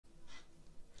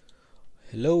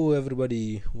Hello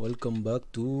everybody, welcome back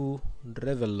to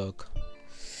Ravenlok.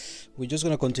 We're just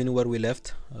gonna continue where we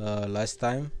left last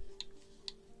time,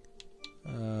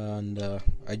 and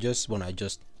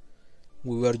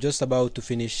we were just about to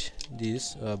finish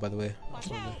this. By the way,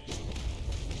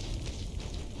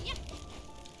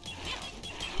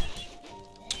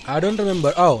 I don't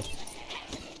remember. Oh,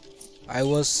 I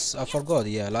forgot.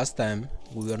 Yeah, last time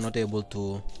we were not able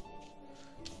to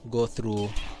go through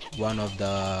one of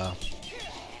the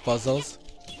puzzles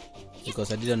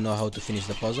because I didn't know how to finish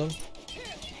the puzzle.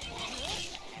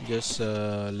 Just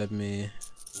let me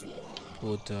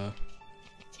put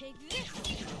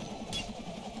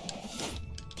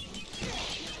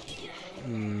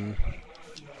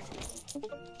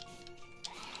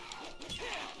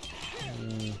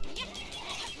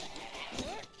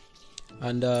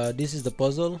and this is the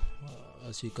puzzle,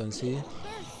 as you can see.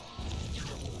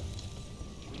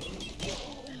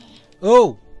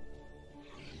 Oh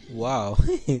wow.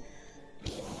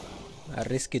 I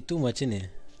risk it too much in it.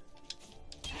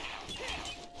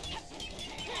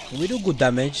 We do good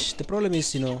damage. The problem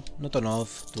is, not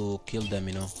enough to kill them,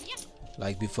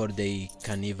 like before they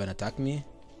can even attack me.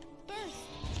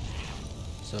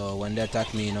 So when they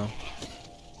attack me,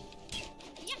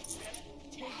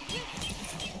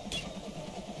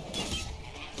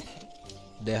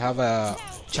 they have a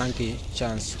chunky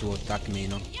chance to attack me,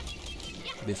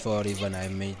 before even I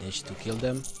manage to kill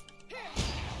them.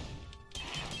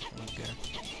 Okay.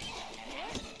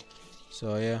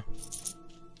 So yeah.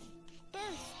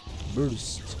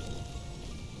 Burst.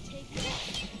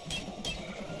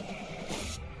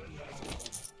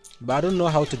 But I don't know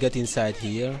how to get inside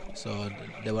here, so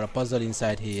there were a puzzle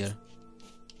inside here.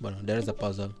 Well, there is a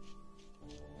puzzle.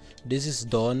 This is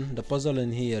done. The puzzle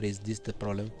in here is this the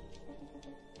problem.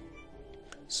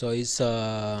 So it's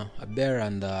a bear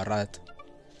and a rat.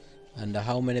 And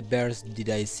how many bears did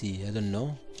I see? I don't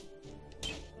know.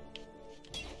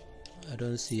 I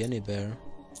don't see any bear.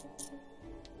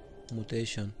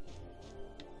 Mutation.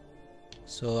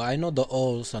 So I know the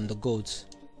owls and the goats.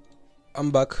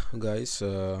 I'm back, guys.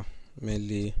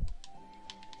 Mainly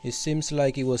it seems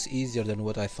like it was easier than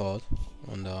what I thought,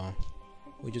 and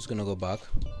we're just gonna go back.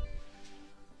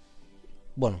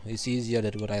 Well, it's easier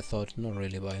than what I thought. Not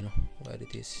really, but where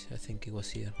it is. I think it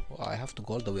was here. Oh, I have to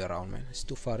go all the way around, man. It's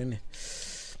too far in it.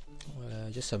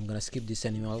 I'm gonna skip these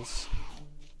animals.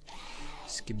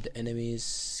 Skip the enemies.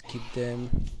 Skip them.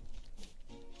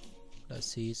 Let's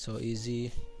see. It's so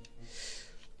easy.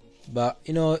 But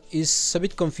it's a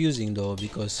bit confusing though,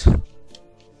 because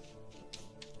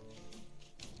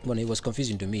well, it was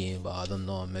confusing to me, but I don't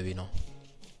know, maybe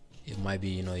it might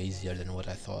be easier than what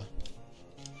I thought.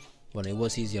 Well, it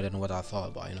was easier than what I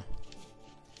thought, but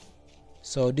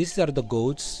so these are the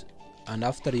goats, and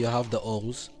after you have the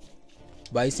owls,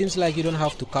 but it seems like you don't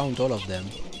have to count all of them.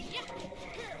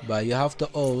 But you have the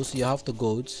owls, you have the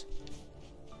goats,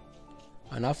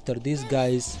 and after these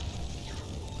guys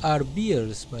are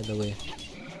bears, by the way.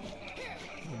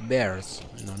 Bears,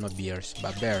 not bears,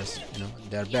 but bears.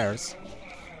 They're bears.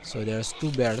 So there's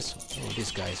two bears. Oh,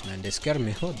 these guys, man, they scare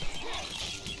me.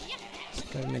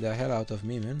 Scare me the hell out of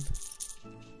me, man.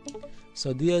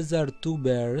 So these are two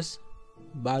bears,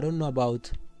 but I don't know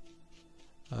about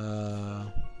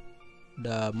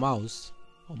the mouse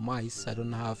or mice. I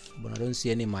don't see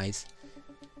any mice.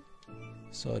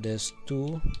 So there's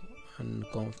two, and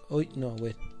oh no,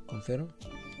 wait, confirm.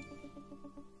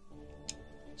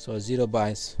 So 0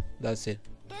 buys, that's it.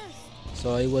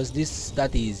 So it was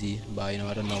that easy, but I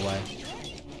don't know why.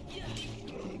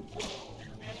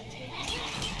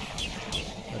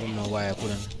 I don't know why I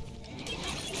couldn't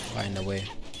find a way.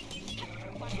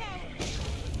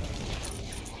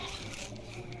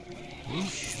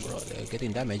 Eesh, bro, they're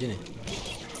getting damage, isn't it?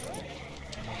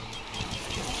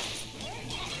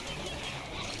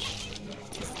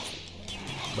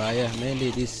 But yeah, mainly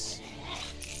it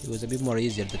was a bit more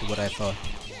easier than what I thought.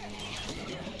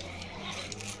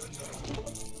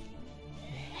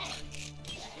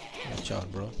 Watch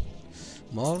out, bro.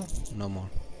 More? No more.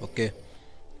 Okay.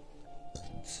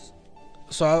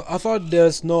 So I thought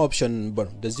there's no option,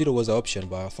 but the 0 was an option,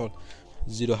 but I thought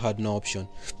 0 had no option.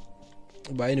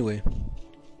 But anyway,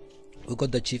 we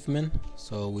got the achievement,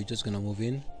 so we're just gonna move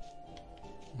in.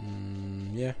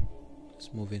 Yeah,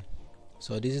 let's move in.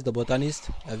 So this is the botanist.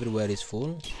 Everywhere is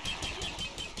full.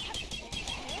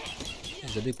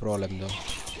 It's a big problem though.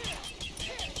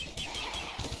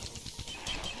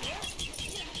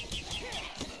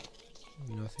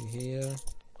 Nothing here.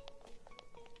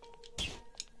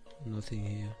 Nothing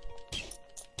here.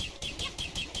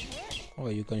 Oh,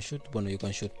 you can shoot. Bueno, you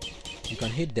can shoot. You can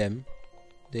hit them.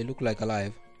 They look like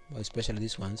alive, especially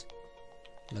these ones.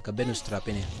 like a bonus trap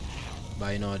in it.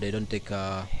 But you know they don't take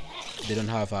they don't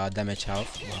have damage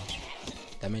health. Well,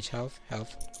 damage health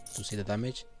to see the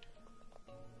damage.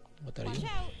 What are you?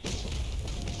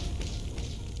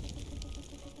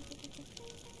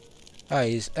 Ah,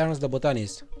 it's Ernst the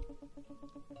botanist.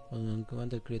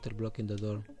 Unwanted creature blocking the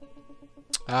door.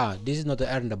 Ah, this is not the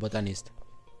Ernst the botanist.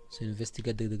 So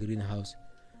investigate the greenhouse.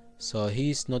 So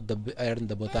he's not the Ernst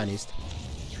the botanist.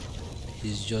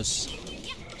 He's just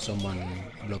someone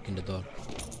blocking the door.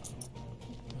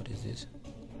 What is this?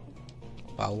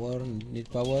 Power, need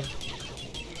power.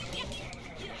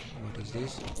 What is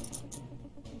this?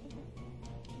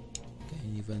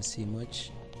 Can't even see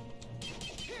much.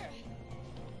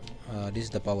 This is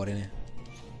the power in it.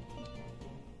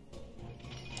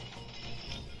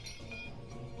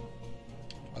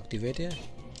 Activate it.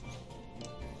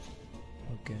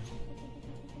 Okay.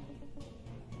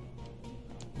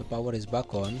 The power is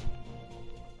back on.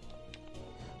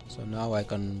 So now I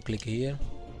can click here.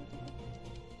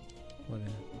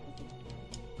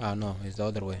 Ah no, it's the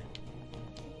other way.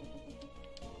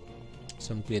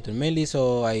 Some creator mainly,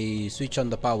 so I switch on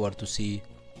the power to see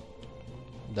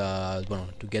the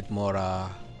to get more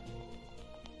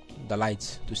the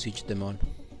lights, to switch them on.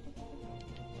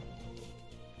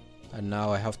 And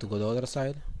now I have to go the other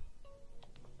side.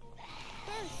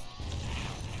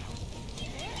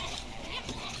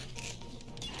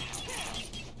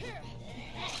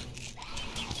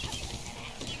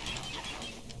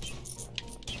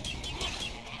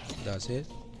 That's it.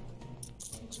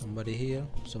 Somebody here,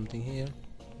 something here.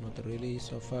 Not really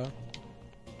so far.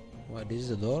 What, this is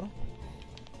the door?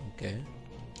 Okay.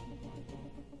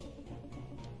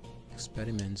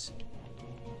 Experiments.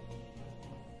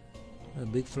 A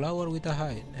big flower with a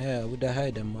hide. Yeah, with a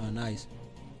hide, nice.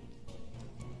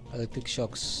 Electric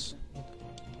shocks.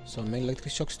 So make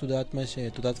electric shocks to that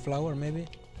to that flower, maybe.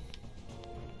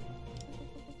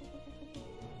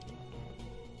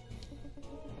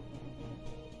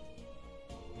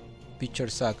 Picture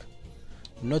sack.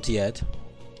 Not yet.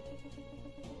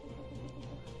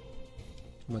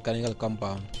 Mechanical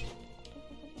compound.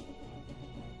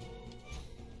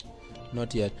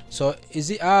 Not yet. So is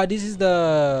it this is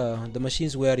the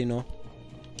machines where, you know,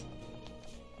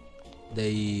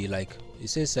 they like, it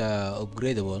says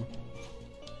upgradable.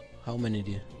 How many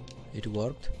did it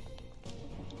worked?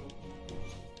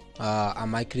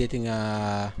 Am I creating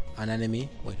an enemy?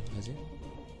 Wait, was it?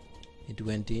 It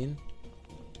went in.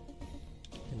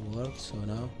 It worked. So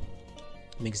now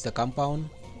mix the compound.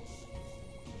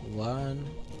 1,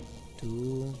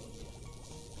 2.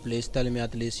 Please tell me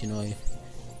at least, you know,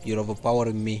 you're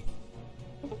overpowering me.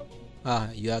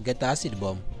 You get the acid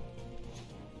bomb.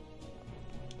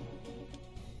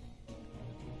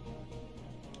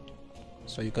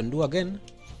 So you can do again.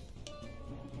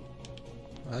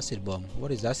 Acid bomb.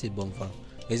 What is acid bomb for?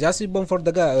 Is acid bomb for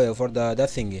the guy for the that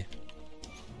thingy?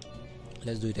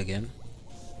 Let's do it again.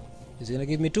 Is it gonna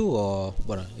give me 2 or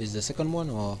what? Is the second one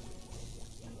or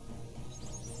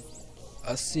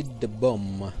acid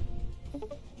bomb?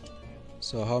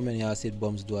 So how many acid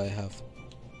bombs do I have?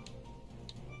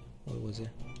 What was it?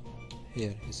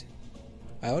 Here is it.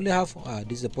 I only have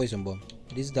this is the poison bomb.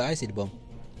 This is the acid bomb.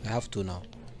 I have 2 now.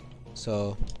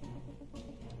 So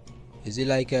is it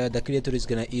like the creator is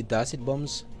gonna eat the acid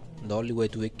bombs? The only way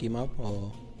to wake him up,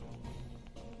 or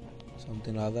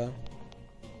something like that?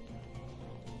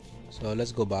 So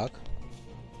let's go back.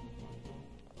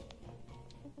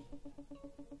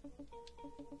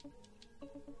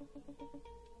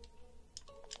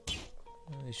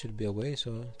 It should be away.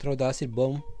 So throw the acid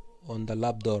bomb on the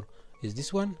lab door. Is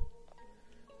this one?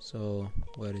 So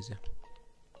where is it?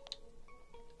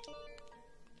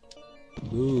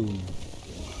 Boom.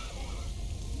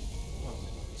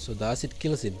 So the acid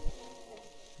kills him.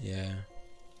 Yeah.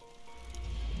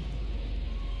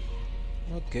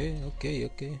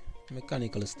 Okay.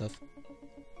 Mechanical stuff.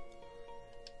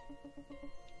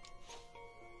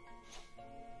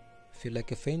 Feel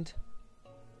like a faint?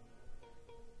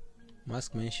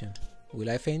 Mask mention. Will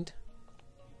I faint?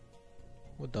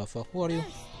 What the fuck? Who are you?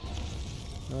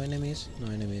 No enemies? No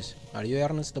enemies. Are you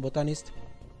Ernest the botanist?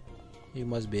 You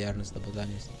must be Ernest the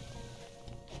botanist.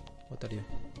 What are you?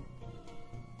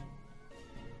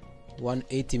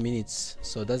 180 minutes.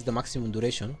 So that's the maximum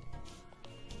duration.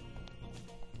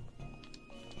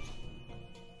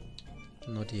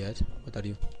 Not yet. What are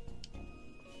you?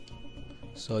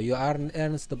 So you are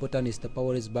Ernest the botanist. The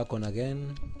power is back on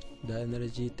again. The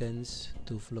energy tends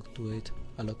to fluctuate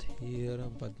a lot here,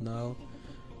 but now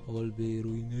I will be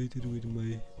reunited with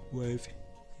my wife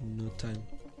in no time.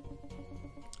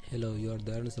 Hello, you are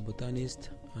the Ernest the botanist,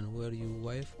 and where are your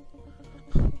wife?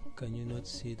 Can you not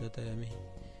see that I am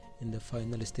in the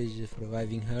final stage of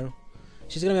reviving her.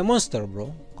 She's gonna be a monster,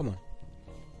 bro. Come on.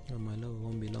 Oh, my love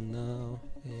won't be long now.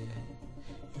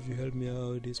 If you help me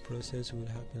out, this process will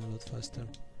happen a lot faster.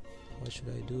 What should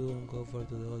I do? Go over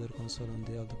to the other console and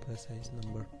dial the precise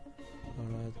number.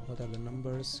 Alright, what are the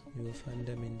numbers? You will find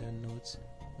them in the notes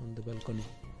on the balcony.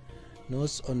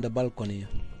 Notes on the balcony,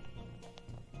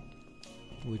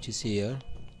 which is here.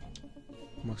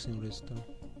 Maximum restore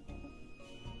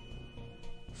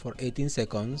for 18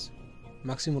 seconds.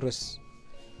 Maximum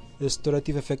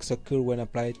restorative effects occur when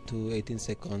applied to 18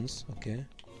 seconds. Okay.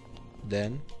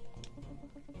 Then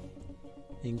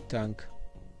ink tank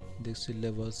dextrose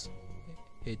levels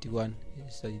 81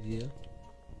 is ideal.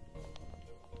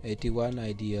 81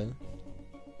 ideal.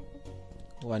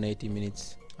 180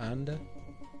 minutes and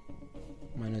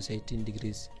minus 18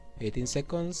 degrees. 18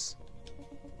 seconds.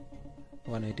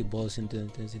 180 balls into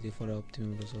intensity for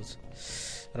optimum results.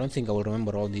 I don't think I will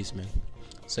remember all these, man.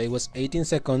 So it was 18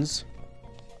 seconds.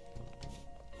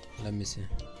 Let me see.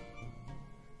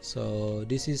 So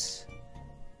this is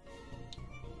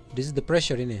the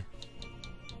pressure in it.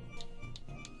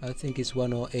 I think it's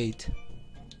 108.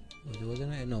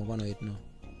 Wasn't it? No, 108. No,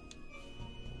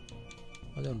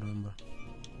 I don't remember.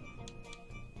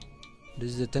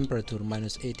 This is the temperature,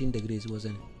 minus 18 degrees,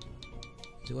 wasn't it?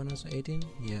 Is it minus 18?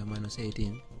 Yeah, minus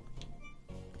 18.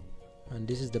 And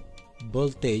this is the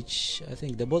voltage. I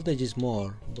think the voltage is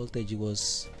more. Voltage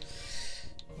was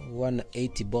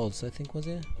 180 volts, I think, was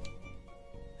it?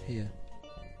 Here.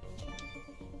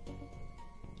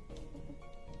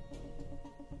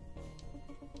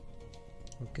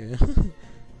 Okay.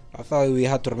 I thought we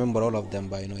had to remember all of them,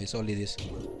 but you know, it's only this.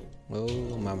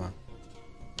 Oh, mama.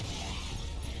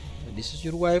 This is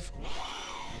your wife.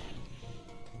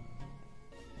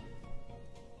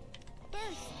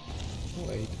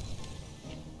 Wait.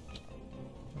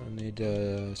 I need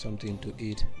something to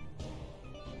eat.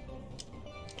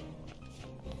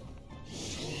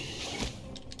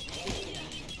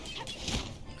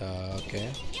 Okay.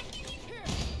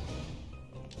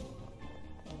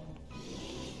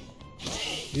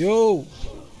 Yo,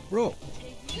 bro.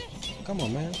 Come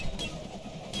on, man.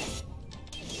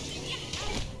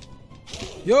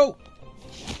 Yo.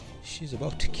 She's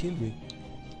about to kill me.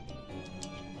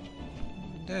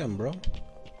 Damn, bro.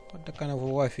 What the kind of a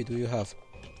wifey do you have?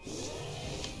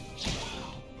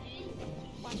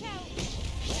 Watch out.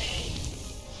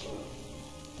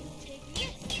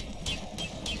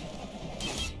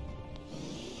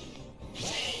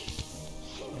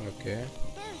 Okay.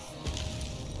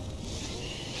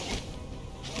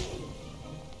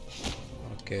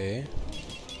 Okay.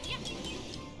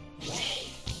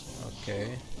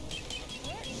 Okay.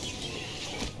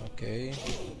 Okay.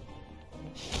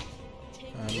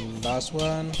 And last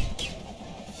one.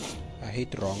 I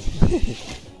hit wrong.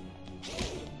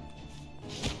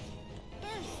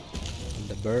 And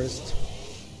the burst.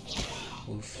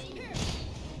 Oof.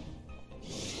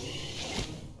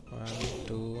 1,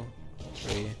 2,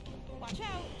 3. Watch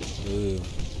out. Boom.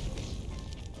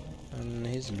 And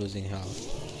he's losing health.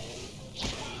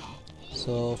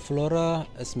 So Flora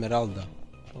Esmeralda.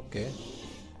 Okay.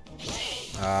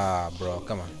 Ah, bro,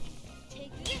 come on.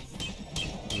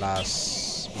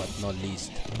 Last but not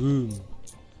least. Boom.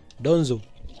 Donzo.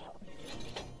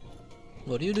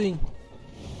 What are you doing?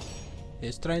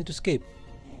 He's trying to escape.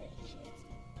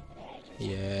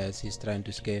 Yes, he's trying to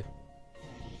escape.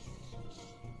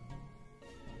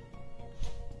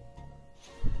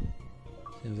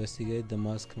 Investigate the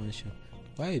mask mansion.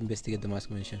 Why investigate the mask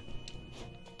mansion?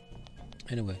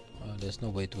 Anyway, there's no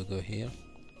way to go here.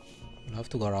 I'll have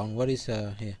to go around. What is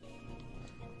here?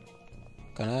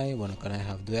 Can I? Well, can I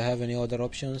have? Do I have any other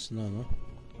options? No, no.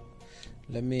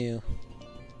 Let me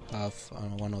have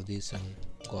one of these and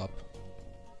go up.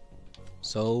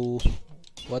 So,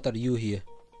 what are you here?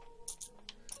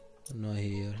 No,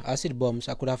 here. Acid bombs.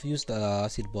 I could have used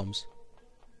acid bombs.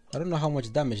 I don't know how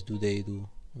much damage do they do.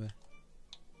 Where?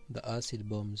 The acid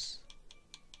bombs.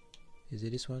 Is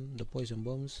it this one? The poison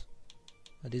bombs?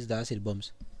 This is the acid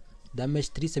bombs. Damage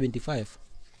 375.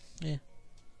 Yeah.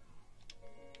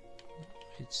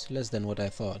 It's less than what I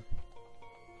thought.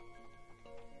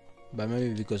 But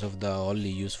maybe because of the only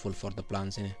useful for the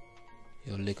plants in it.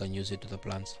 You only can use it to the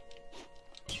plants.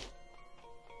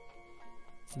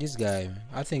 This guy,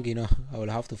 I think, you know, I will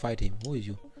have to fight him. Who is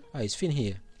you? Ah, it's Finn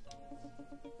here.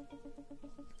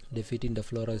 Defeating the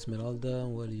Flora Esmeralda.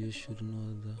 Well, you should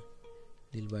know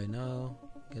the deal by now.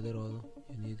 Gather all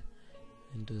you need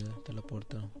into the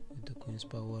teleporter with the Queen's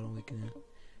power and weakness.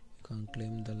 You can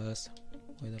claim the last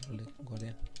Weather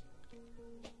Guardian.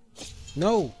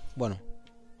 No! Bueno,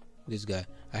 this guy.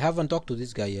 I haven't talked to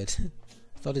this guy yet.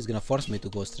 Thought he's gonna force me to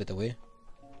go straight away.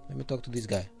 Let me talk to this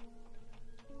guy.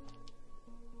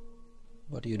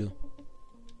 What do you do?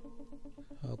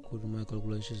 How could my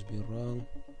calculations be wrong?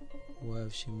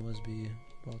 Wife, she must be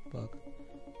brought back.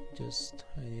 Just,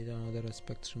 I need another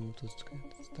spectrum to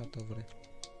start over it.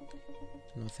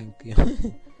 No, thank you.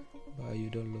 But you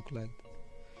don't look like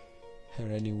her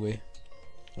anyway.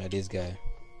 This guy.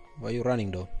 Why are you running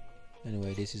though?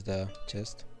 Anyway, this is the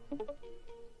chest.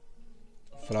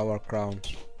 Flower crown.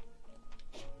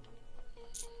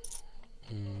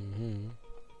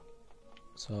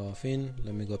 So Finn,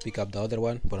 let me go pick up the other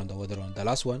one. Put on the other one, the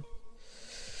last one,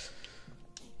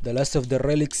 the last of the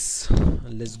relics,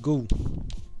 and let's go.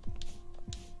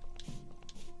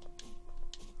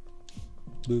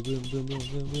 Boom, boom, boom, boom,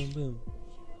 boom, boom, boom.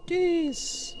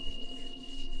 Jeez.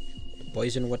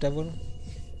 Poison, whatever.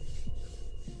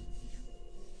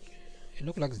 It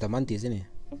looks like diamante, isn't it?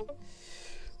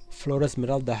 Flora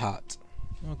Esmeralda heart.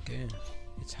 Okay,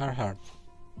 it's her heart.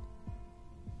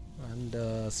 And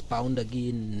spawned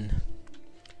again.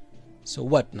 So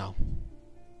what now?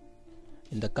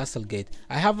 In the castle gate,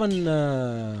 I haven't.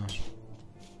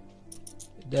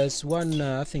 There's one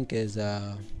I think is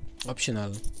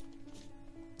optional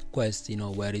quest. You know,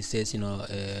 where it says, you know,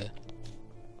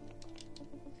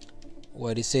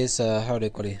 where it says how do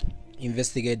you call it?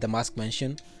 Investigate the mask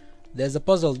mansion. There's a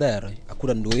puzzle there. I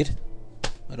couldn't do it.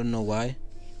 I don't know why.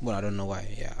 Well, I don't know why.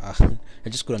 Yeah, I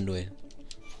just couldn't do it.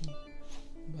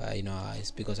 But you know,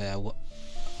 it's because I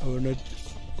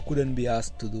couldn't be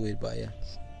asked to do it. But yeah.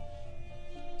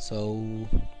 So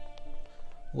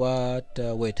what?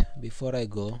 Wait, before I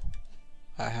go,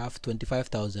 I have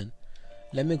 25,000.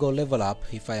 Let me go level up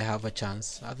if I have a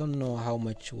chance. I don't know how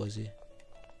much was he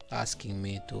asking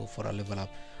me to for a level up.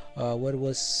 What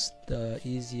was the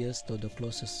easiest or the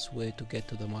closest way to get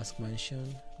to the mask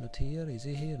mansion? Not here. Is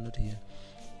it here? Not here.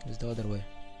 It's the other way.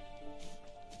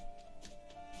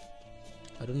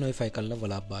 I don't know if I can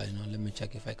level up, but you know, let me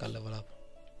check if I can level up.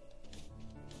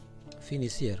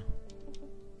 Finish here.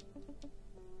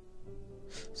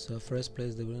 So first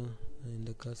place the in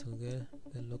the castle gate,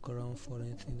 then look around for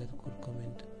anything that could come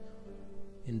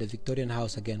in the Victorian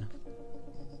house again.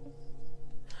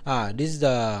 Ah, this is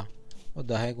the, what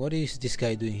the heck, what is this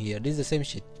guy doing here? This is the same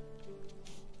shit,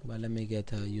 but let me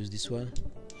get use this one.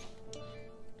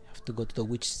 Have to go to the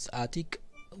witch's attic.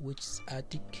 Witch's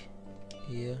attic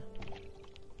here.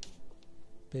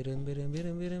 Should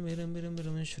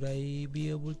I be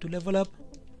able to level up?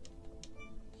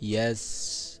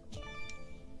 Yes.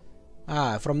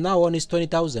 Ah, from now on it's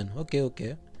 20,000.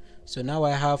 Okay. So now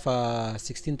I have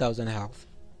 16,000 health.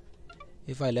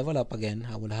 If I level up again,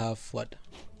 I will have what?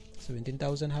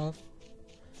 17,000 health.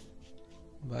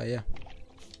 But yeah.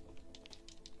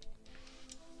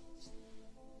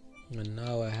 And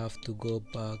now I have to go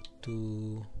back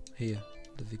to here,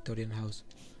 the Victorian house.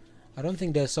 I don't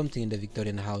think there's something in the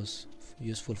Victorian house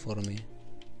useful for me.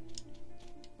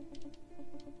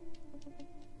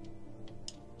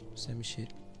 Same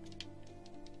shit.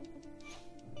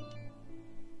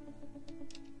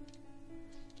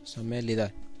 So mainly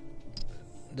that.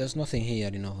 There's nothing here,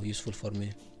 you know, useful for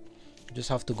me. Just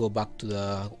have to go back to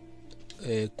the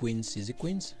Queen's. Is it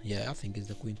Queen's? Yeah, I think it's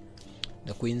the Queen.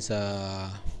 The Queen's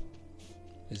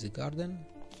is it garden?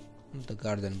 Not the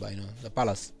garden, but you know, the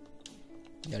palace.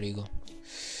 There you go.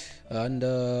 And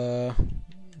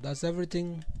that's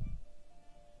everything.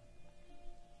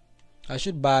 I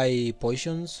should buy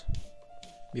potions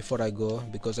before I go,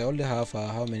 because I only have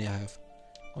how many I have?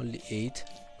 Only 8.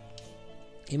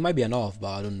 It might be enough, but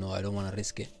I don't know. I don't want to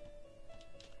risk it.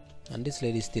 And this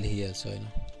lady is still here, so you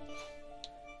know.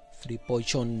 3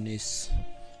 potion is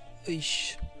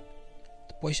ish.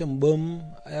 The potion bomb,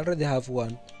 I already have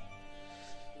 1.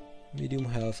 Medium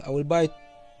health. I will buy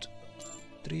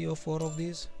 3 or 4 of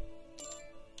these,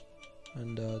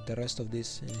 and the rest of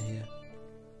this in here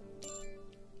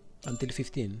until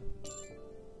 15.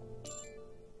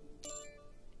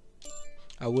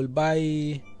 I will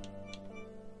buy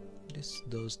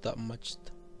those that much.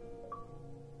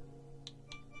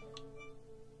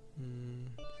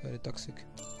 Very toxic.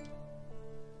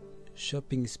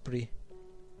 Shopping spree.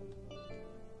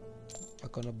 I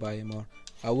cannot buy more.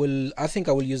 I think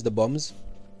I will use the bombs,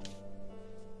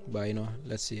 but you know,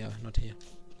 let's see. Not here.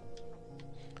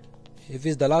 If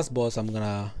it's the last boss, I'm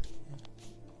gonna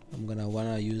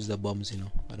wanna use the bombs, you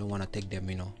know. I don't wanna take them,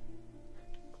 you know.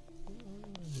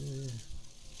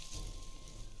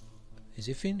 Is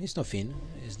it Finn? It's not Finn.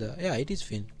 It's the, yeah, it is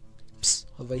Finn. Psst,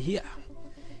 over here.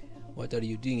 What are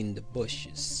you doing in the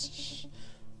bushes?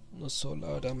 Not so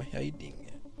loud, I'm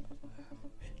hiding.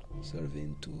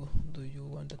 Serving too. Do you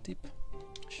want a tip?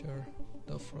 Sure.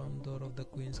 The front door of the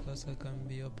Queen's Castle can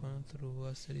be opened through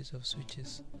a series of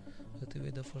switches.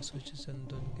 Activate the 4 switches and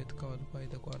don't get caught by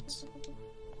the guards.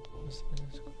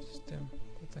 System.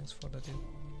 Thanks for that.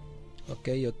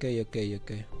 Okay.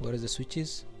 Where is the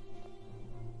switches?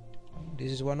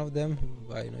 This is one of them.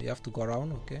 You have to go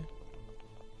around. Okay.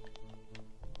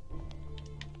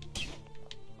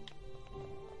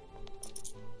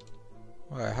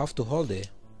 I have to hold it.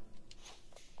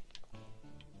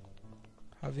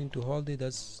 Having to hold it,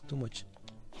 that's too much.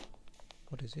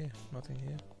 What is here? Nothing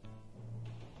here.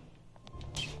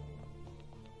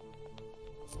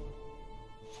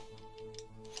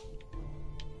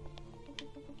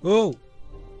 Oh!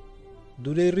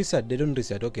 Do they reset? They don't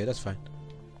reset. Okay, that's fine.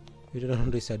 If they don't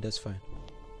reset, that's fine.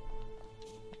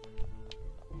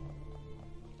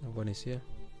 No one is here.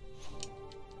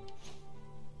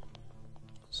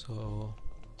 So...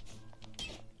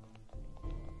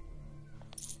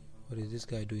 what is this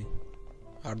guy doing?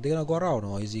 Are they gonna go around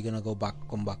or is he gonna go back?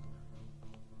 Come back?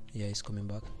 Yeah, he's coming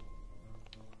back.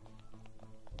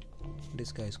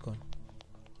 This guy is gone.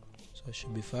 So I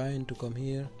should be fine to come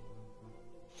here.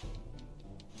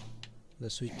 The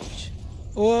switch.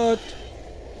 What?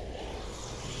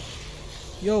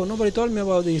 Yo, nobody told me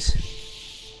about this.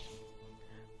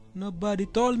 Nobody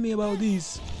told me about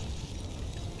this.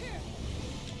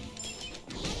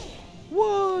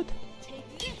 What?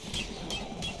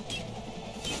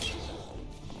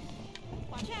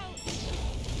 Watch out!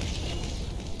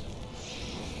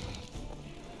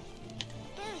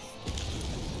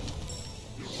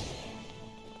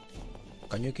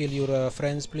 Can you kill your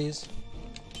friends, please?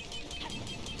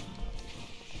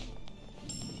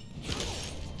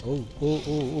 Oh.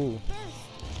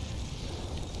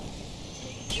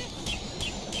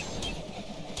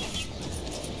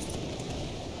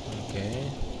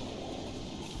 Okay.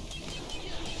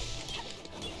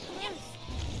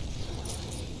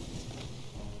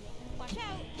 Watch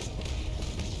out!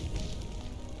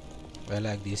 I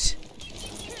like this.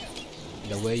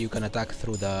 The way you can attack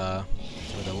through the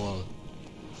wall.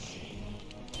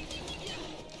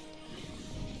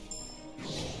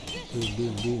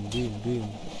 Boom.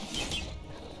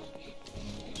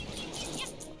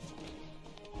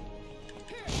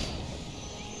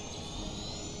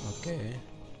 Okay.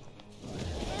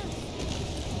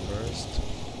 First.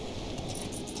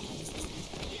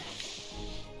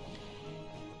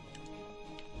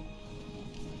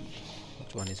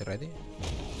 Which one is ready?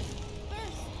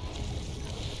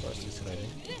 First is ready.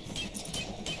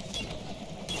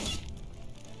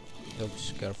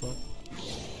 Oops, careful.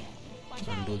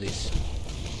 And do this.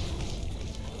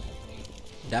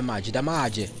 Damage.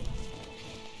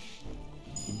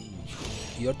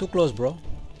 You're too close, bro.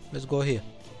 Let's go here.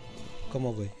 Come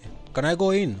over here. Can I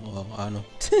go in? Oh, I know.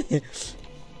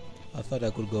 I thought I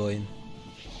could go in.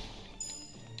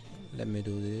 Let me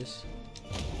do this.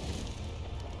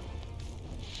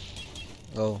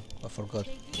 Oh, I forgot.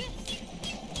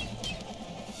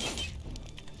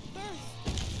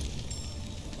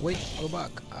 Wait, go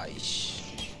back. Aish.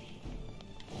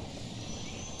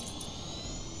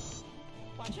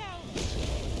 Watch out!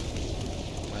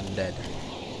 I'm dead.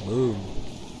 Boom.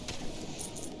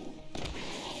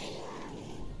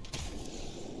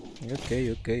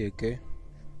 Okay.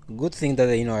 Good thing that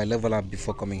I level up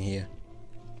before coming here.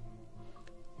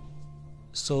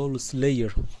 Soul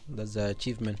Slayer. That's the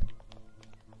achievement.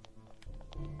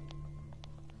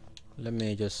 Let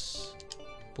me just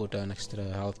put an extra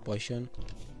health potion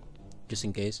just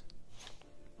in case.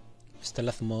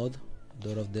 Stealth mode.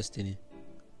 Door of Destiny.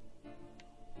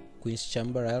 Queen's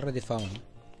Chamber I already found.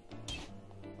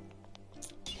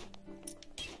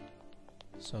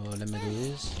 So let me do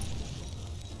this.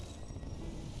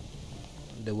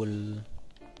 They will...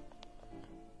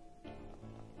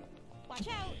 Watch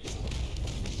out!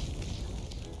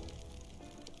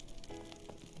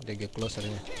 They get closer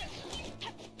here.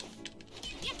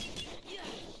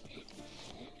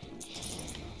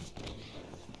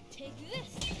 Take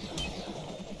this!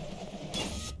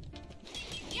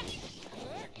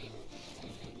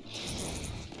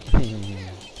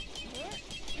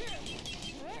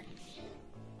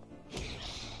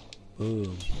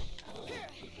 Boom.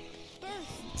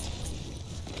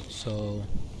 So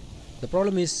the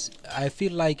problem is I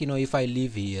feel like if I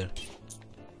leave here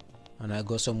and I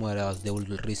go somewhere else, they will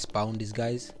respawn these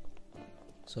guys,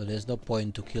 so there's no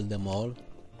point to kill them all.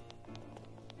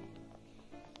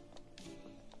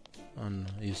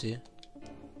 And you see,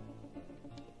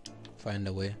 find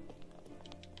a way.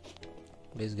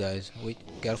 These guys, wait,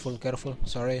 careful,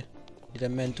 sorry,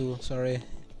 didn't mean to, sorry,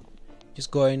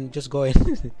 just going just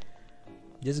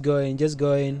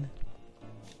going.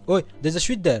 Oh, there's a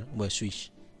switch there. Well,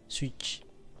 switch Switch.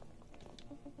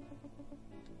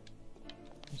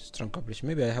 Strong coverage.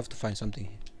 Maybe I have to find something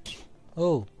here.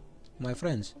 Oh, my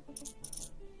friends.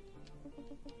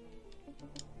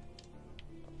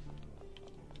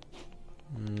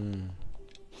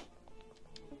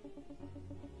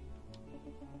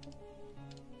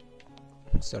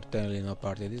 Certainly no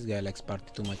party. This guy likes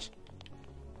party too much.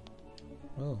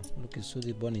 Oh, look at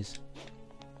Sooty bunnies.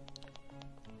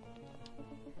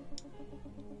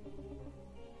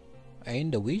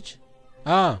 Ain't the witch?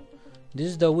 Ah, this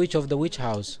is the witch of the witch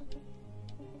house.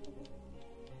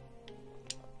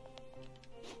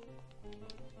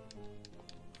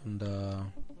 And the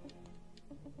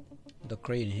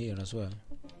crane here as well.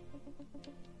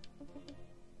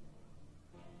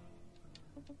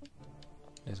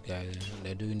 This guy,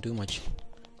 they're doing too much.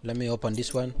 Let me open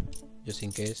this one just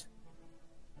in case.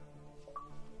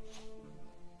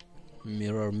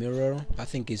 Mirror, mirror. I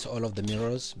think it's all of the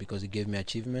mirrors because it gave me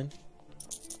achievement.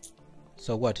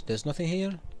 So what? There's nothing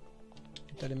here?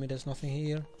 You're telling me there's nothing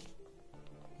here?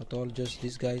 At all, just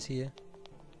these guys here?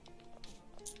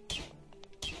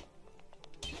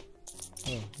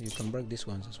 Oh, you can break these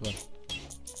ones as well.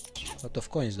 Lot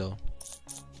of coins though.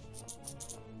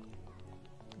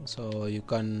 So you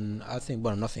can, I think,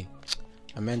 well, nothing.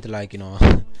 I meant like, you know,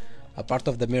 a part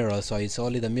of the mirror, so it's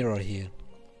only the mirror here.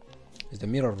 It's the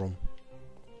mirror room.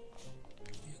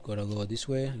 You gotta go this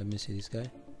way. Let me see this guy.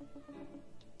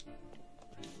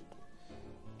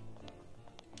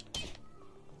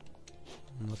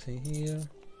 Nothing here.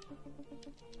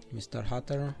 Mr.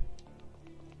 Hatter.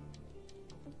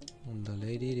 And the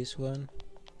lady, this one.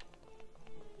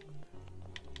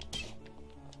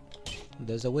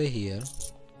 There's a way here.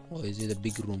 Or is it a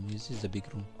big room? This is a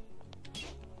big room.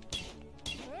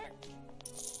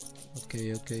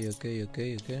 Okay, okay, okay,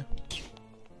 okay, okay.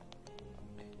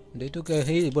 They took a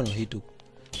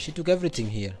she took everything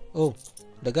here. Oh,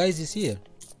 the guy is here.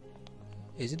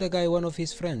 Is it the guy one of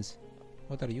his friends?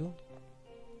 What are you?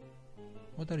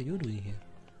 What are you doing here?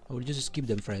 I will just skip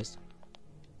them first.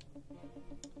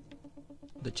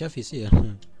 The chef is here.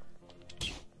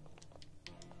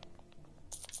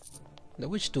 The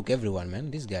witch took everyone,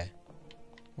 man. This guy.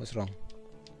 What's wrong?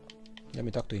 Let me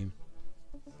talk to him.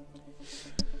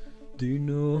 Do you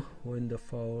know when the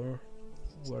four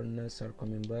warners are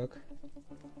coming back?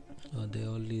 They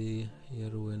only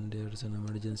here when there's an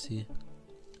emergency.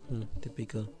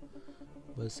 Typical.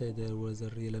 But say there was a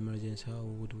real emergency, how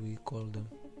would we call them?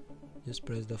 Just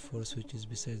press the 4 switches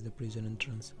besides the prison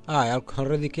entrance. Ah, I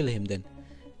already killed him then.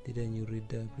 Didn't you read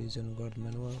the prison guard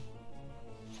manual?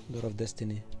 Door of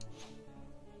Destiny.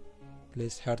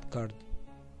 Place heart card.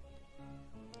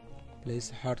 Place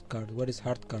heart card. What is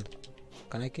heart card?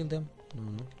 Can I kill them?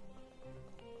 No.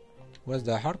 What's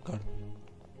the heart card?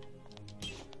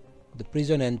 The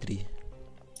prison entry.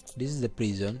 This is the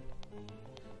prison.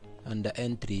 And the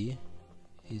entry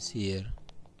is here.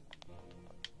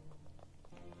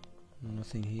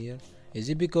 Nothing here. Is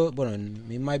it because, well,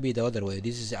 it might be the other way.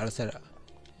 This is also,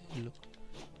 look,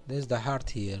 there's the heart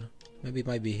here. Maybe it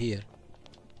might be here.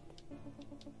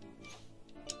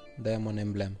 Diamond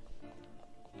emblem.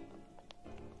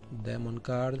 Diamond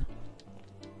card.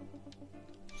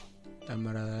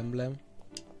 Emerald emblem.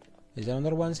 Is there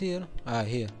another ones here? Ah,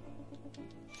 here.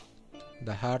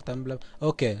 The heart emblem.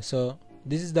 Okay, so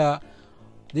this is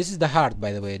the heart,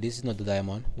 by the way. This is not the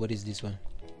diamond. What is this one?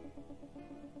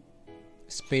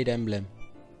 Spade emblem.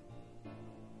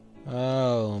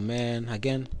 Oh man,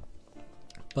 again.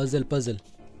 Puzzle.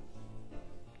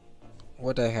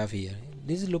 What I have here?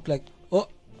 This look like, oh,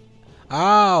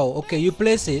 okay, you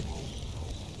place it.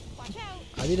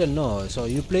 I didn't know. So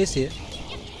you place it,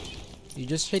 you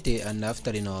just hit it, and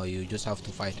after, you know, you just have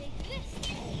to fight.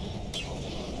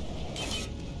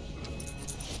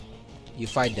 You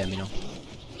fight them, you know.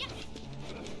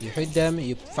 You hit them,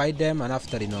 you fight them, and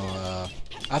after, you know,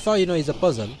 I thought, you know, it's a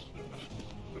puzzle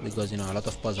because, you know, a lot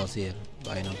of puzzles here,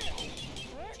 but I know.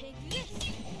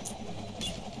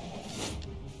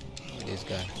 This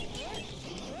guy,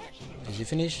 is he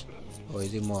finished or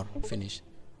is it more? Finished.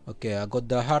 Okay, I got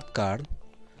the heart card,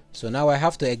 so now I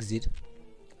have to exit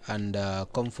and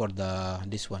come for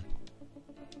this one,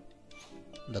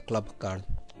 the club card,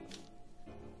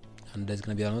 and there's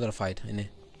gonna be another fight in it.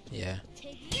 Yeah.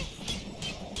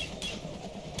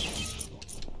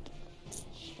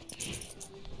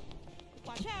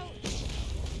 Watch out.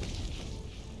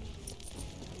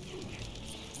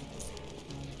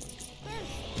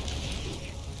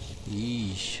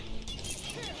 Yeesh.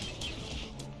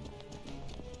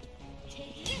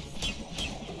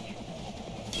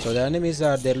 So the enemies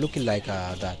are, they're looking like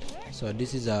that. So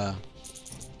this is a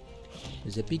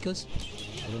Picos.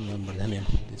 I don't remember the name.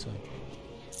 this one.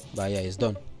 But yeah, it's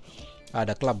done.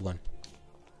 The club one.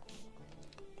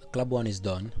 The club one is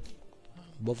done.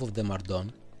 Both of them are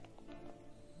done.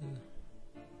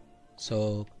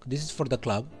 So this is for the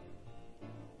club.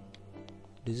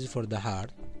 This is for the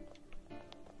heart.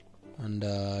 And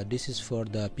this is for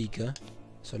the picker.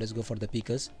 So let's go for the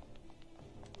pickers.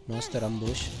 Monster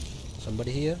ambush.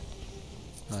 Somebody here?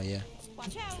 Oh yeah.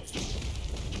 Watch out.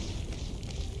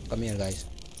 Come here, guys.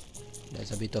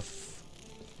 There's a bit of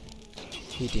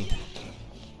hitting.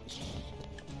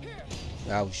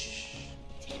 Ouch.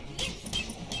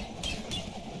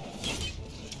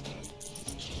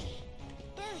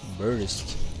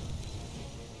 Burst.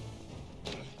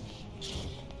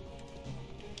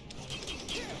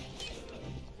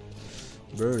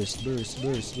 Burst.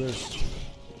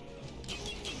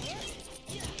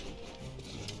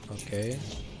 Okay,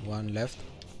 one left.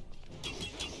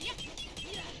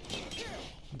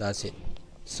 That's it.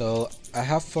 So I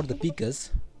have for the pickers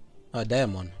a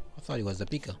diamond. I thought it was the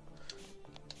picker.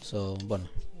 So but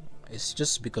it's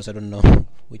just because I don't know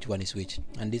which one is which.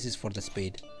 And this is for the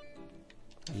spade.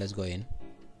 Let's go in.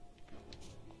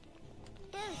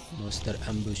 Monster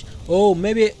ambush. Oh,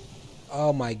 maybe.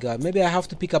 Oh my god, maybe I have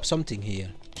to pick up something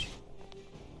here,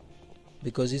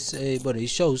 because it's but it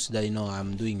shows that, you know,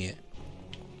 I'm doing it.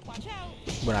 Watch out.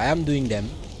 But I am doing them,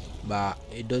 but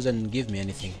it doesn't give me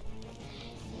anything.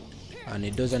 And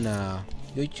it doesn't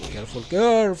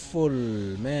careful,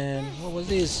 man. What was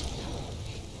this?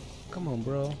 Come on,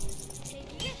 bro.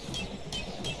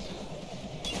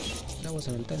 That was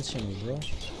an intentional, bro.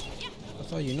 I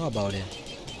thought you know about it.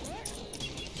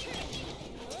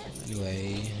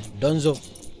 Anyway, Donzo.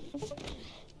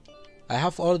 I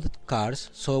have all the cards.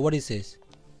 So what it says?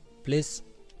 Place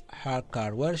hard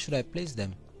card. Where should I place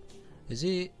them? Is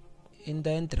it in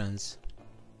the entrance?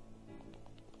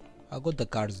 I got the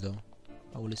cards though.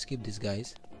 I will skip these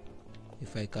guys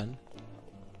if I can.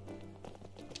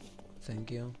 Thank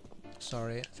you.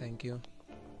 Sorry, thank you.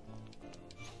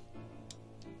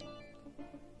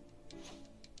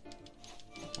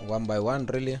 One by one,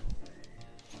 really?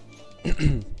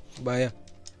 But yeah.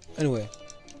 Anyway,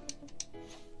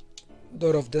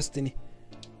 Door of Destiny.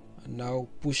 And now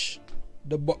push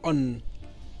the button.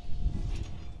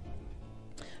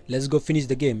 Let's go finish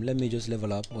the game. Let me just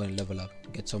level up. Well, level up.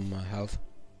 Get some health.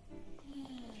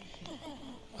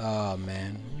 Oh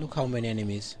man, look how many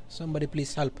enemies. Somebody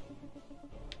please help.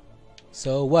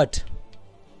 So what?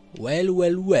 Well.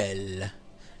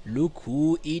 Look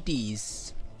who it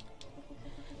is.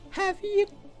 Have you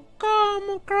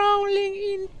come crawling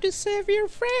in to save your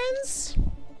friends?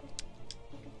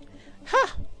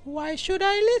 Ha! Why should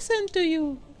I listen to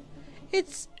you?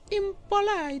 It's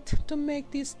impolite to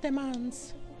make these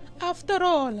demands. After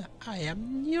all, I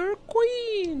am your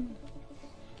queen.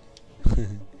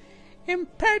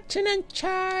 Impertinent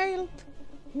child.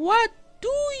 What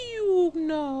do you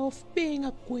know of being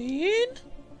a queen?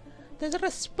 The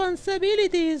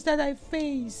responsibilities that I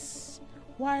face,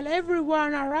 while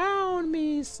everyone around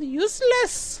me is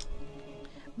useless.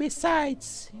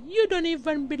 Besides, you don't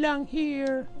even belong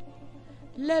here.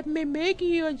 Let me make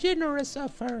you a generous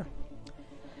offer.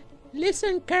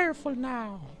 Listen careful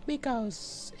now,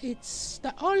 because it's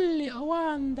the only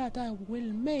one that I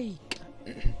will make.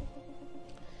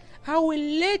 I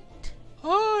will let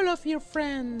all of your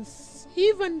friends,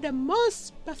 even the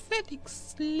most pathetic,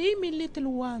 slimy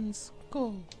little ones,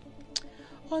 go,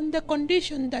 on the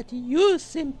condition that you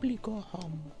simply go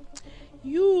home.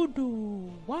 You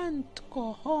do want to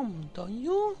go home, don't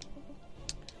you?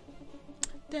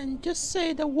 Then just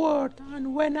say the word,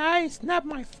 and when I snap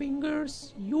my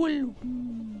fingers, you will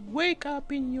wake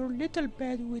up in your little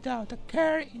bed without a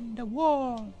care in the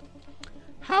world.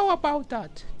 How about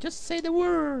that? Just say the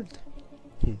word.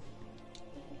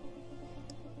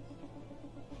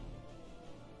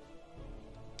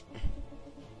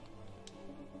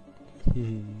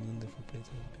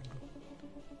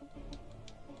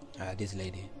 This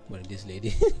lady. Well, this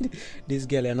lady. This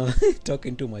girl, you know,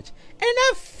 talking too much.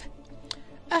 Enough!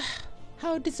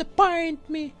 How disappoint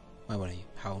me. Why were you?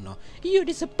 How now? You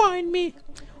disappoint me.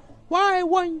 Why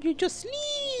won't you just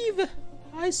leave?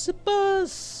 I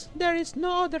suppose there is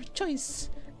no other choice.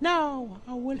 Now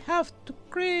I will have the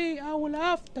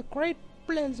great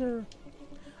pleasure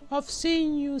of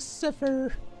seeing you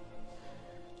suffer.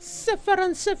 Suffer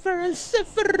and suffer and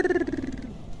suffer.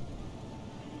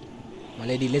 My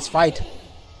lady, let's fight.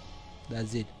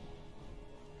 That's it.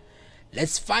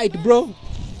 Let's fight, bro.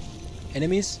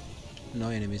 Enemies? No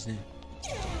enemies.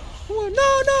 Oh,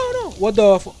 no. What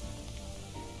the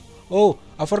Oh,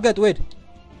 I forget. Wait.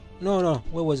 No.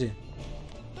 Where was it?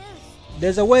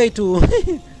 There's a way to...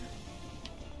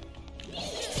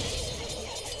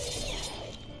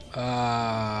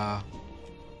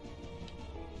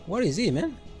 What is he,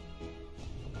 man?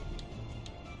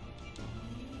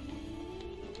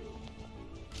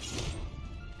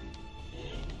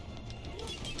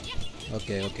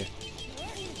 Okay, okay.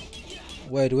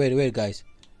 Wait, guys.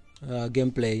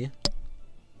 Gameplay.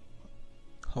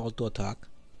 How to attack.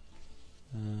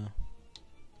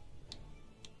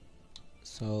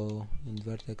 So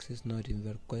invert axis, not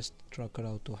invert quest tracker.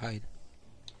 How to hide.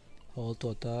 Hold to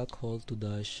attack, hold to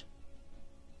dash.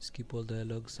 Skip all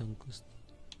dialogues and quest.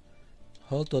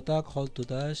 Hold to attack, hold to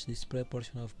dash. Display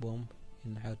portion of bomb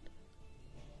in head.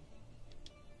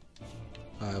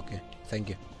 Okay, thank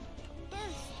you.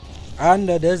 And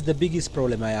that's the biggest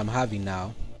problem I am having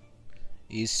now.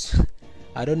 Is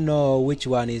I don't know which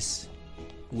one is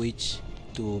which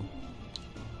to.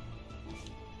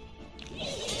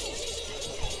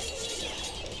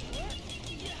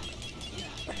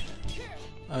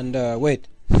 And wait,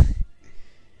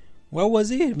 what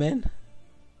was it, man?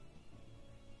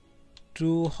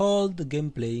 To hold the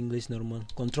gameplay English normal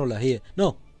controller here.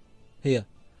 No, here.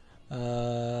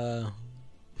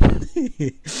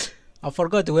 I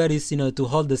forgot where is to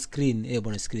hold the screen.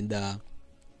 Screen. The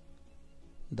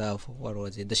what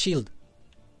was it? The shield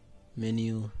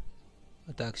menu.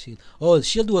 Attack shield. Oh,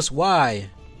 shield was Y.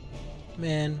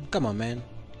 Man, come on, man.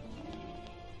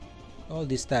 All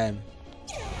this time,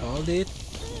 hold it.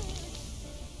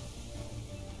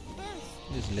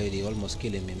 This lady almost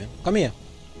killing me, man. Come here.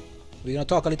 We're gonna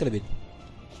talk a little bit.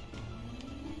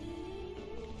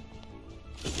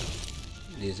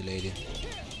 This lady.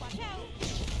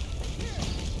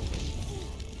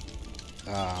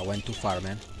 I went too far,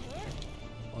 man.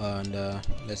 And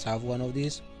let's have one of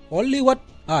these. Only what?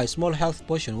 A small health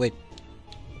potion. Wait.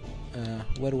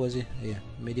 Where was it? Yeah,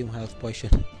 medium health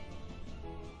potion.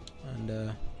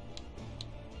 And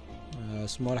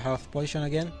small health potion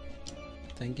again.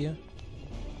 Thank you.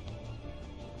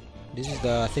 This is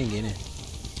the thing, innit?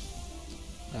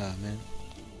 Man.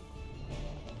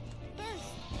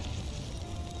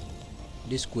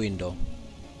 This queen though.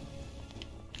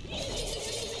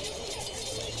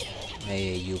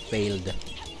 Hey, you failed.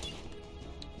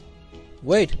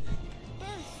 Wait.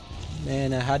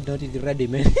 Man, I had not it ready,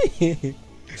 man. It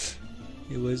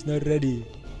was not ready.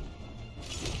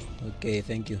 Okay,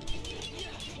 thank you.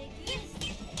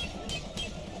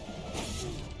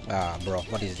 Bro,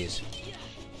 what is this?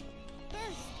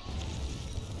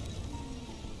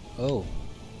 Oh,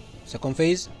 second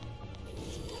phase.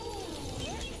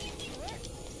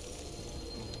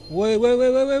 Wait.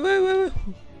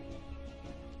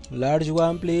 Large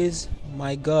one, please.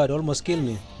 My God, almost killed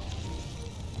me.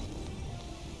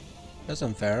 That's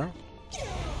unfair.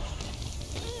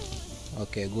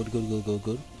 Okay,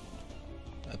 good.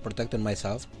 I protected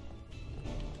myself.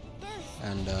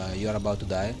 And you are about to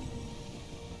die.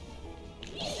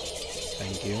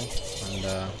 Thank you.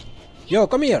 And yo,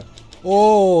 come here.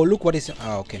 Oh, look what is.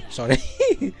 Oh, okay, sorry.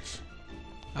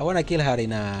 I wanna kill her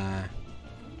in a.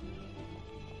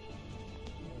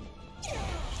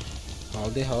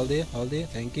 Hold it.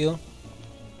 Thank you.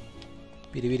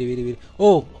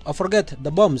 Oh, I forget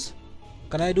the bombs.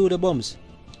 Can I do the bombs?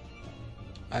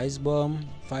 Ice bomb,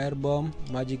 fire bomb,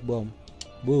 magic bomb.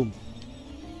 Boom.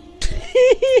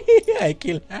 I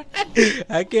kill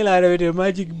her with a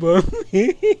magic bomb.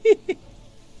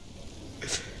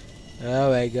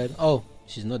 Oh my God. Oh,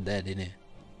 she's not dead, innit?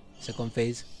 Second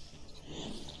phase.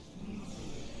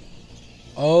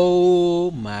 Oh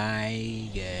my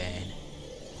God.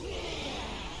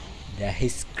 The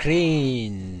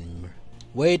screen.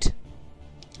 Wait.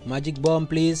 Magic bomb,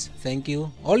 please. Thank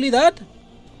you. Only that?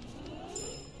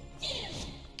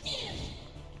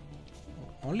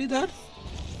 Only that?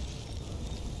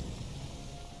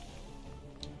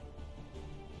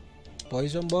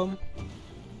 Poison bomb.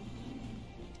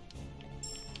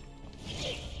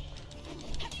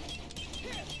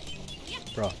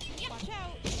 Bro.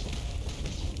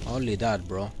 Only that,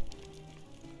 bro.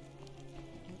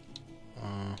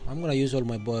 I'm gonna use all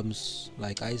my bombs,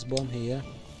 like ice bomb here.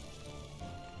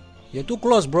 You're too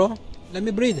close, bro. Let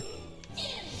me breathe.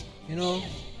 You know,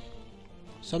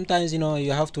 sometimes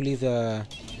you have to leave your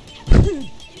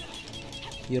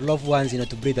loved ones,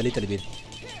 to breathe a little bit.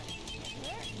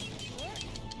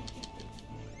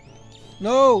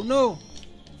 No.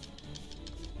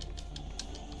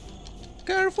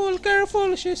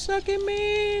 Careful, she's sucking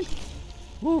me.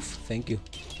 Oof, thank you.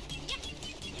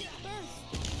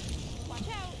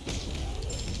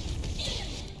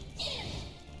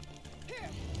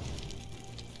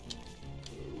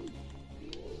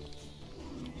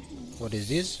 What is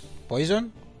this?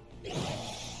 Poison?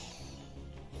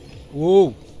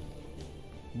 Whoa,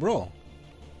 bro.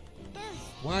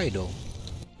 Why though?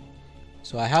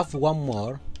 So I have one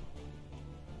more.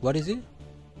 What is it?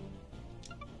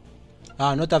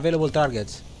 Ah, not available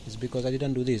targets. It's because I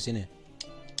didn't do this, innit?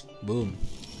 Boom.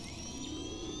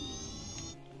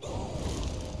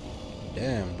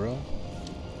 Damn, bro.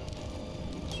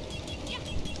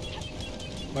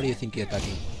 What do you think you're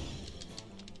attacking?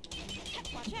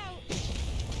 Watch out.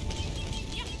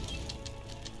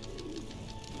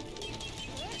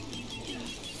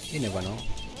 You never know.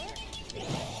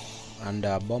 And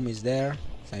bomb is there.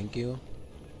 Thank you.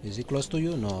 Is he close to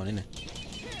you? No, innit?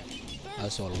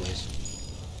 As always.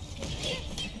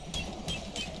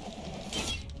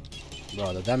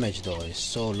 Bro, the damage though is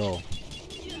so low.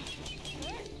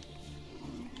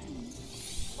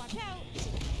 Watch out.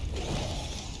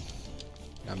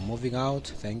 I'm moving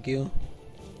out. Thank you.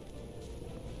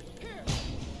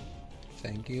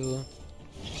 Thank you.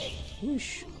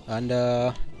 Whoosh. And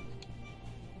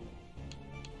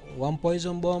one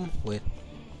poison bomb. Wait,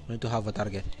 I need to have a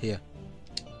target here.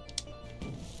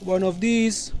 One of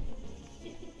these.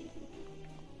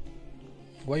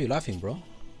 Why are you laughing, bro?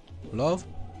 Love?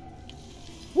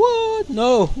 What?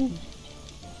 No.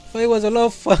 If it was a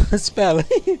love spell.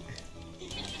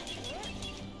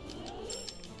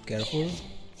 Careful.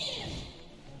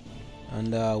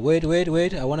 And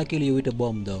wait. I wanna kill you with a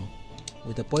bomb though.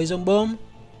 With a poison bomb,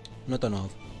 not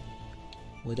enough.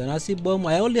 With an acid bomb,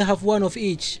 I only have one of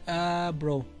each.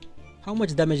 Bro, how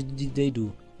much damage did they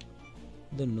do?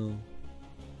 Don't know.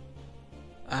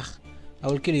 I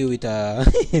will kill you with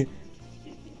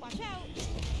Watch out.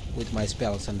 with my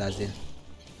spells, and that's it.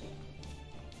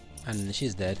 And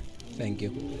she's dead. Thank you.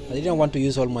 I didn't want to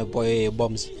use all my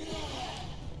bombs.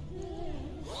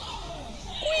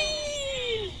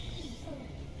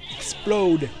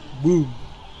 Explode! Boom!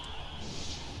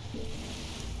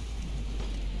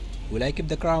 Will I keep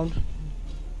the crown?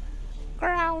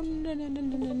 Crown!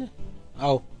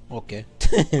 Oh, okay.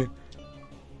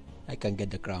 I can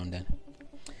get the crown then.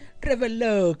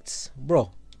 Ravenlok!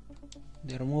 Bro,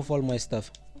 they remove all my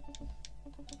stuff.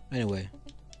 Anyway,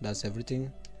 that's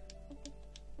everything.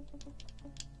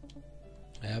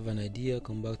 I have an idea.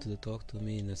 Come back to the talk to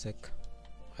me in a sec.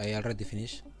 I already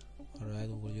finished. Alright,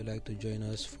 would you like to join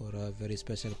us for a very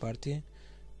special party?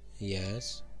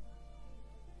 Yes.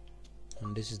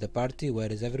 And this is the party.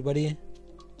 Where is everybody?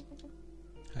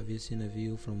 Have you seen a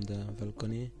view from the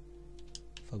balcony?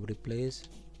 Favorite place?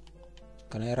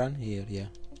 Can I run? Here, yeah.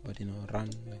 But you know, run.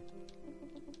 Like,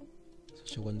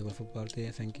 such a wonderful party.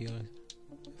 Thank you,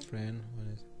 friend.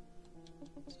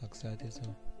 So excited.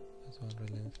 So that's one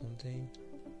really something.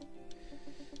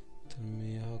 Tell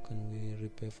me, how can we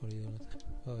repay for you?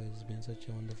 Oh, it's been such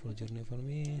a wonderful journey for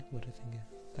me. What do you think?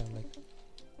 I'm like,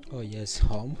 oh yes,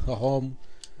 home. Home.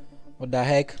 What the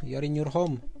heck? You're in your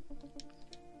home.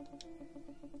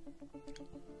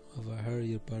 Have I heard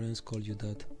your parents called you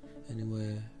that?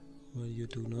 Anyway, well, you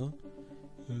two know.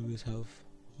 You always have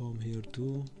home here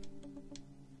too.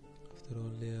 After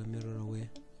all, they are a mirror away.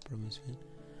 I promise me.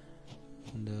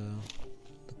 And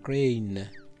the crane.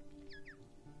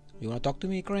 You wanna talk to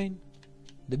me, crane?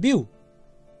 The view.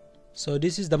 So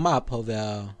this is the map of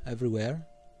everywhere.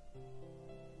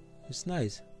 It's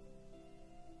nice.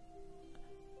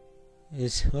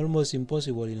 It's almost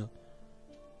impossible, you know.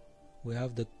 We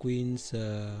have the queen's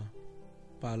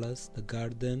palace, the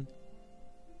garden,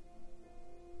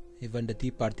 even the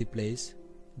tea party place,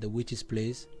 the witch's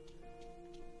place.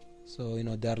 So you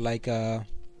know they're like how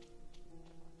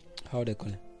they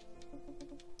call it,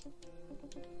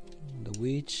 the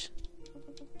witch,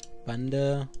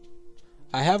 panda.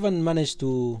 I haven't managed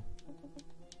to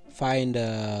find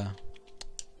the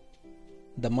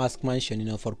mask mansion, you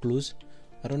know, for clues.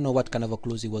 I don't know what kind of a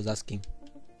clues he was asking.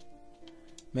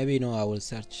 Maybe, you know, I will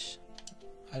search.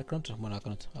 I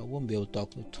won't be able to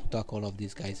talk all of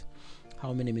these guys.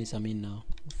 How many minutes I'm in now?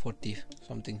 40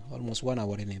 something, almost 1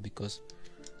 hour in it, because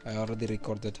I already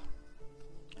recorded.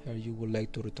 Here, you would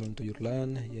like to return to your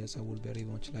land? Yes, I would very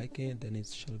much like it. Then it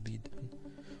shall be done.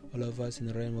 All of us in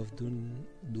the realm of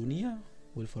Dunia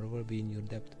will forever be in your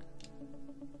debt.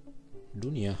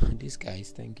 Dunia, these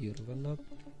guys. Thank you, Ravenlok.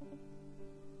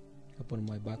 Upon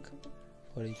my back,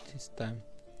 for it is time.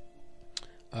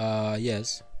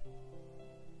 Yes.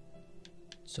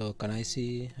 So can I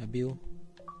see a view?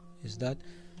 Is that?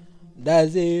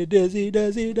 Does it?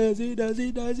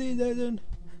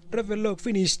 Ravenlok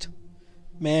finished.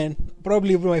 Man,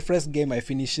 probably my first game I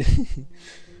finished.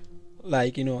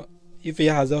 Like, you know, if he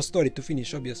has a story to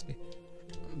finish, obviously.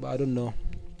 But I don't know.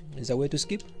 Is there a way to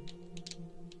skip?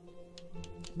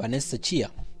 Vanessa Chia.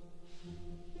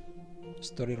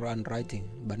 Story and writing.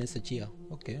 Vanessa Chia.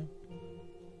 Okay.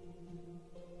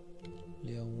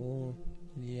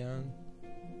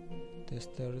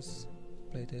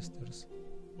 Playtesters.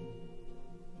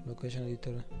 Location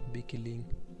editor. Becky Link.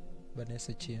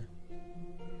 Vanessa Chia.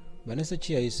 Vanessa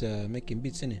Chia is making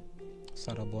beats, isn't it?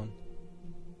 Sarah Bond.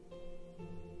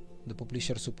 The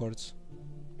publisher supports.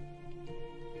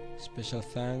 Special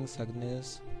thanks,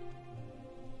 Agnes.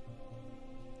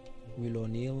 Will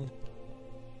O'Neill.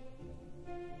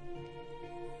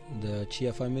 The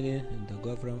Chia family, the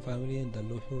Govran family, the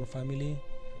Luhur family.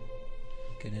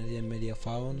 Canadian Media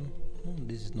Found.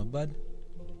 This is not bad.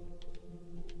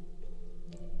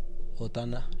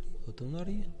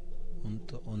 Otonari?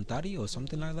 Ontario or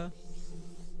something like that.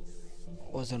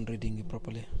 Wasn't reading it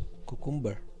properly.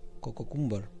 Cucumber.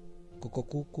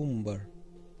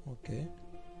 Okay.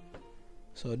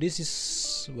 So this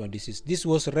is what this is. This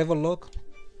was Ravenlok.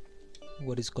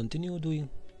 What is continue doing?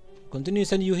 Continue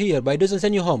send you here, but it doesn't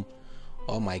send you home.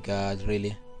 Oh my god,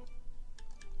 really?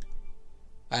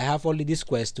 I have only this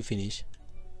quest to finish.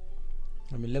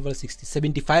 I'm in level 60.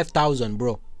 75,000,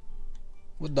 bro.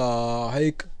 What the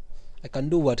heck? I can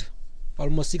do what?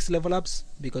 Almost 6 level ups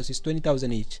because it's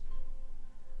 20,000 each.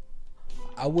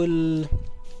 I will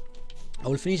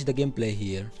finish the gameplay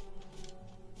here.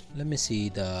 Let me see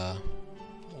the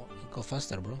go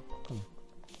faster, bro. Come on.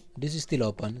 This is still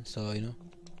open, so you know.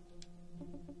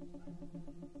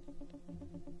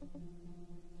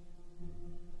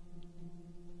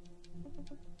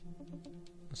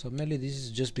 So mainly this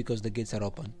is just because the gates are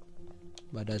open,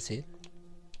 but that's it.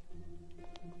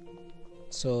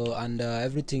 So and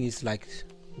everything is like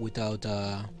without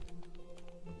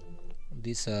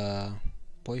this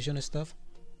poison stuff.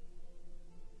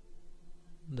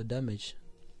 The damage,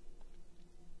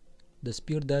 the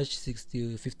spear dash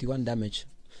 51 damage.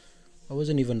 I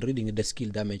wasn't even reading the skill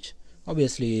damage.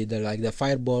 Obviously the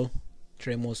fireball,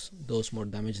 tremors, those more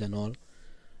damage than all.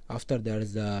 After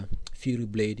there's the fury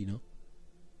blade, you know.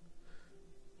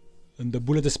 And the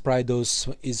bullet spray those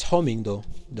is homing though,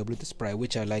 the bullet spray,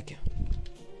 which I like.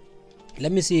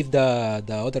 Let me see if the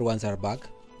other ones are back.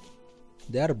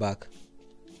 They are back.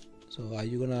 So are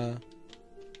you gonna?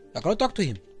 I gotta talk to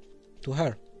him, to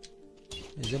her.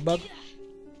 Is it bug?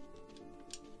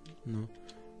 No.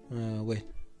 Wait.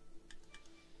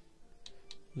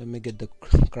 Let me get the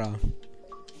crown.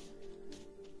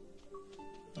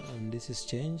 And this is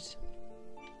changed.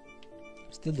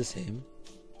 Still the same.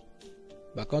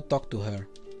 But I can't talk to her.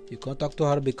 You can't talk to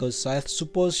her because I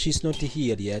suppose she's not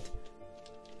here yet.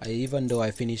 Even though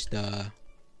I finished the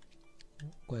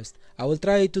quest. I will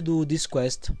try to do this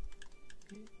quest.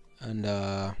 And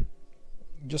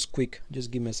just quick.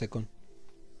 Just give me a second.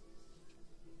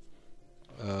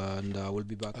 And I will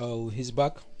be back. Oh, he's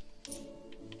back.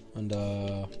 And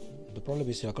the problem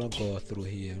is I cannot go through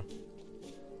here.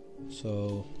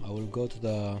 So I will go to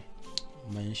the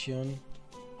mansion.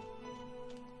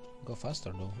 Go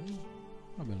faster though.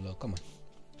 Ravenlok, come on.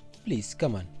 Please,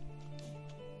 come on.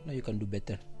 Now you can do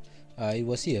better. It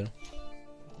was here.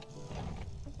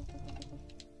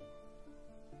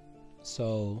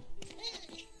 So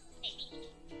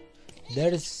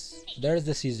there's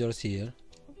the scissors here.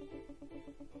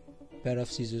 Pair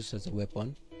of scissors as a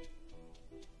weapon.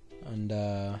 And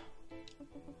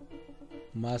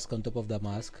mask on top of the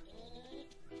mask.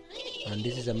 And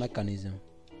this is a mechanism.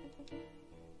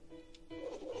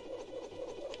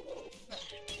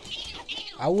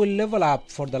 I will level up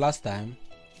for the last time,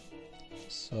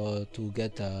 so to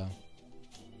get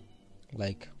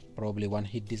like probably one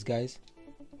hit these guys.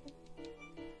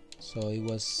 So it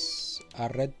was a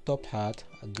red top hat,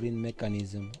 a green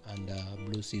mechanism, and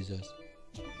blue scissors.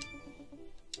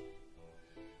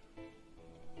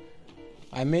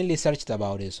 I mainly searched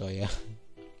about it, so yeah.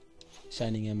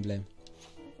 Shining emblem.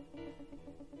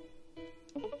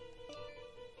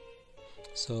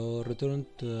 So return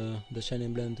to the shining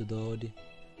emblem to the Odi,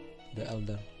 the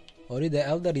elder. Odi the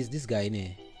elder is this guy,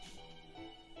 ne?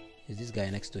 Is this guy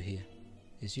next to here?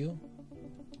 Is you?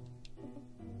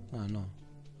 Ah no,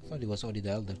 I thought it was Odi the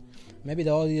elder. Maybe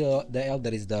the Odi the elder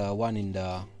is the one in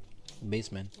the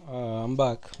basement. I'm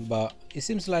back, but it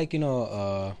seems like, you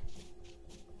know,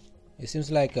 it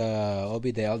seems like Obi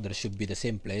the elder should be the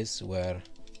same place where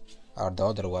are the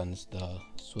other ones, the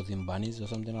soothing bunnies or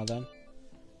something like that.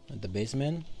 At the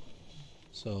basement.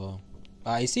 So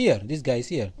he's here. This guy is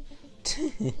here.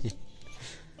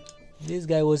 This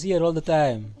guy was here all the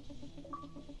time.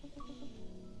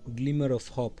 Glimmer of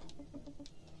hope.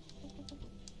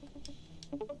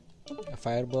 A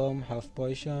firebomb, half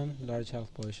potion, large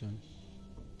half potion,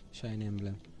 shine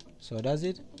emblem. So that's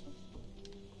it.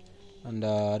 And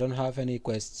I don't have any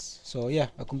quests. So yeah,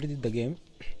 I completed the game.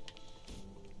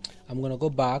 I'm gonna go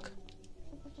back.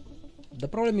 The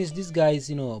problem is these guys,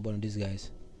 you know, well, these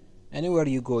guys. Anywhere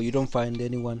you go, you don't find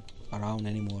anyone around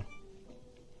anymore.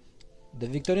 The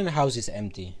Victorian house is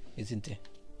empty, isn't it?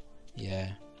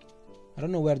 Yeah. I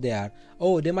don't know where they are.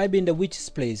 Oh, they might be in the witch's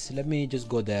place. Let me just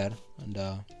go there, and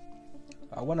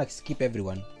I wanna skip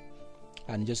everyone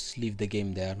and just leave the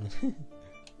game there.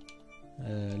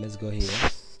 Let's go here.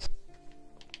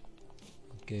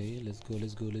 Okay, let's go.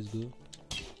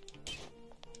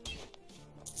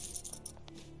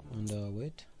 And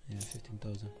wait, yeah,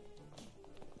 15,000.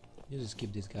 Just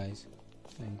skip these guys.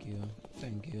 Thank you.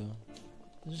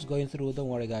 I'm just going through. Don't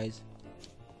worry, guys.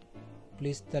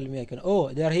 Please tell me I can. Oh,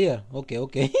 they are here.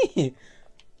 Okay.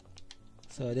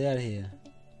 So they are here.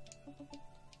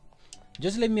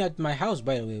 Just leave me at my house,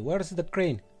 by the way. Where's the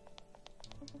crane?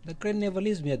 The crane never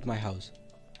leaves me at my house.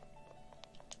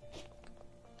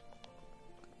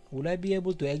 Will I be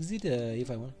able to exit if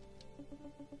I want?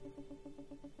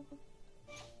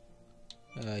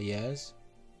 Yes.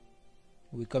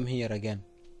 We come here again.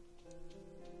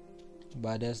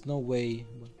 But there's no way.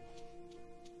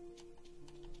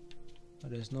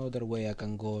 There's no other way I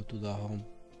can go to the home.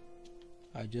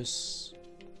 I just...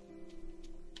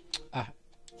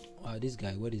 this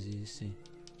guy, what is he saying?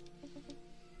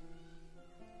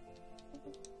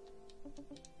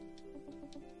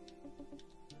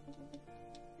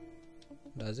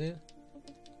 Does it?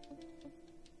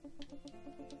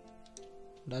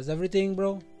 Does everything,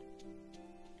 bro?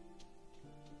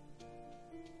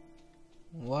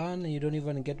 One, you don't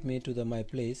even get me to my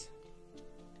place.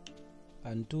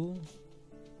 And two,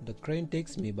 the crane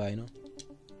takes me by, no?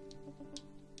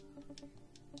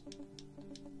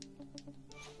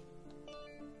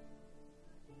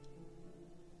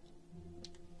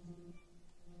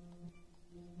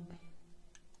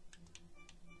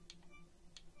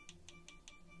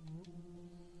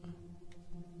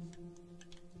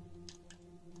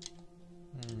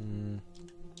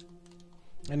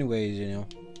 Anyways, you know,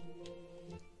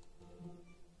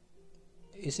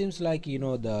 it seems like, you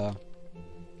know, the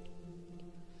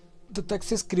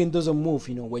text screen doesn't move,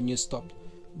 you know, when you stop,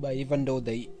 but even though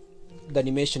the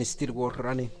animation is still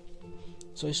running,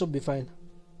 so it should be fine.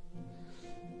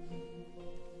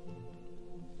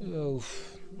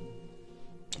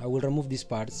 I will remove these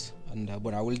parts, and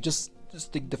but I will just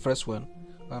take the first one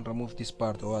and remove this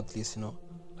part, or at least, you know,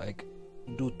 like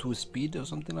do 2 speed or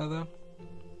something like that.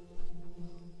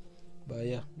 But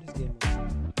yeah, this game.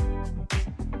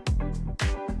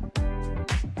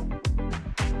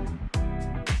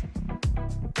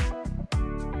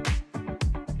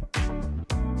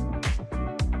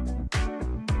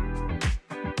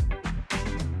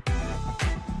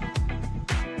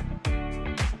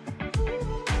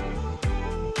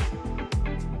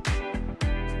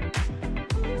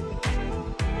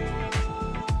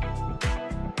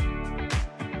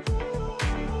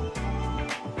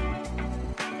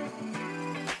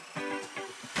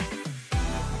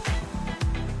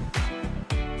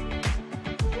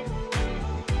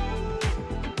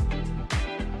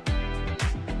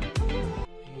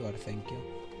 Thank you.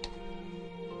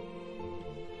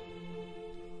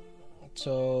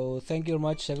 So thank you very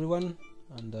much, everyone,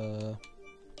 and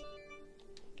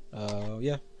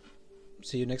yeah,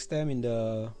 see you next time in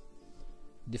the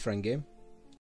different game.